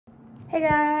Hey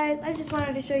guys, I just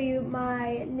wanted to show you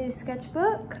my new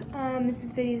sketchbook. This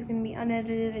video is going to be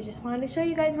unedited. I just wanted to show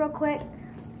you guys real quick.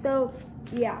 So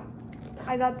yeah,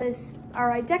 I got this, or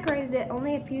I decorated it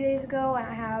only a few days ago, and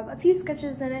I have a few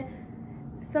sketches in it.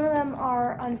 Some of them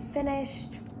are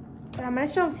unfinished, but I'm going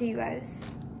to show them to you guys.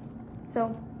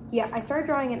 So yeah, I started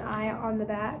drawing an eye on the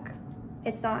back.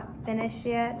 It's not finished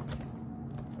yet,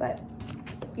 but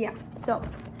yeah. So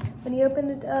when you open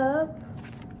it up,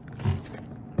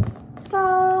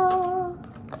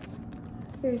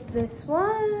 here's this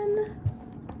one.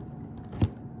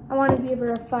 I want to give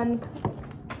her a fun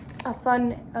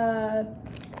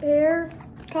hair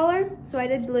color, so I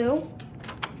did blue.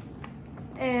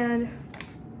 And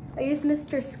I used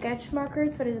Mr. Sketch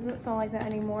markers, but it doesn't smell like that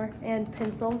anymore, and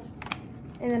pencil.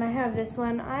 And then I have this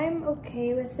one. I'm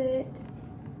okay with it.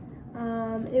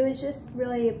 It was just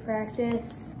really a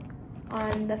practice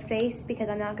on the face because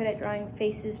I'm not good at drawing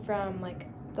faces from like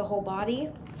the whole body.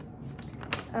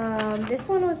 This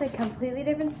one was a completely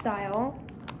different style.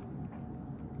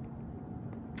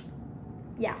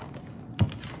 Yeah.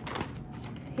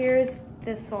 Here's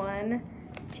this one.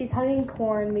 She's hugging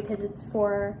corn because it's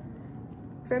for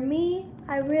me,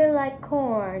 I really like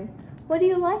corn. What do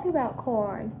you like about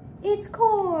corn? It's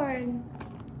corn.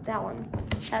 That one.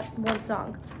 That's one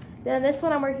song. Then this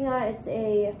one I'm working on, it's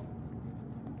a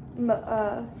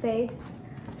face.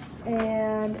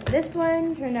 And this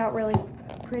one turned out really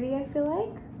pretty, I feel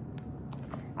like.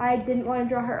 I didn't want to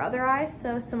draw her other eyes,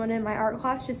 so someone in my art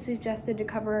class just suggested to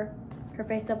cover her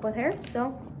face up with hair,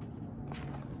 so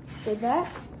did that.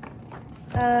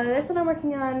 This one I'm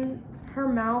working on, her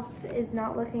mouth is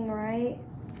not looking right,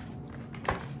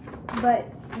 but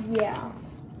yeah.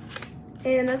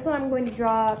 And this one I'm going to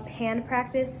draw hand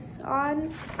practice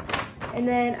on, and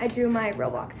then I drew my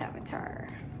Roblox avatar.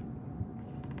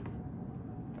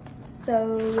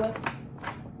 So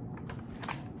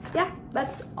yeah,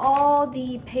 that's all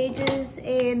the pages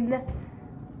in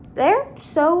there.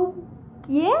 So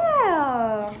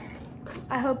yeah,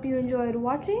 I hope you enjoyed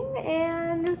watching,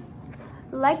 and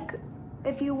like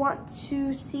if you want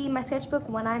to see my sketchbook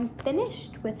when I'm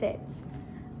finished with it.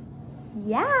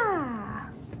 Yeah,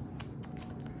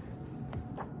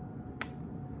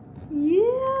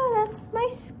 that's my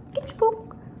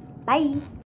sketchbook. Bye.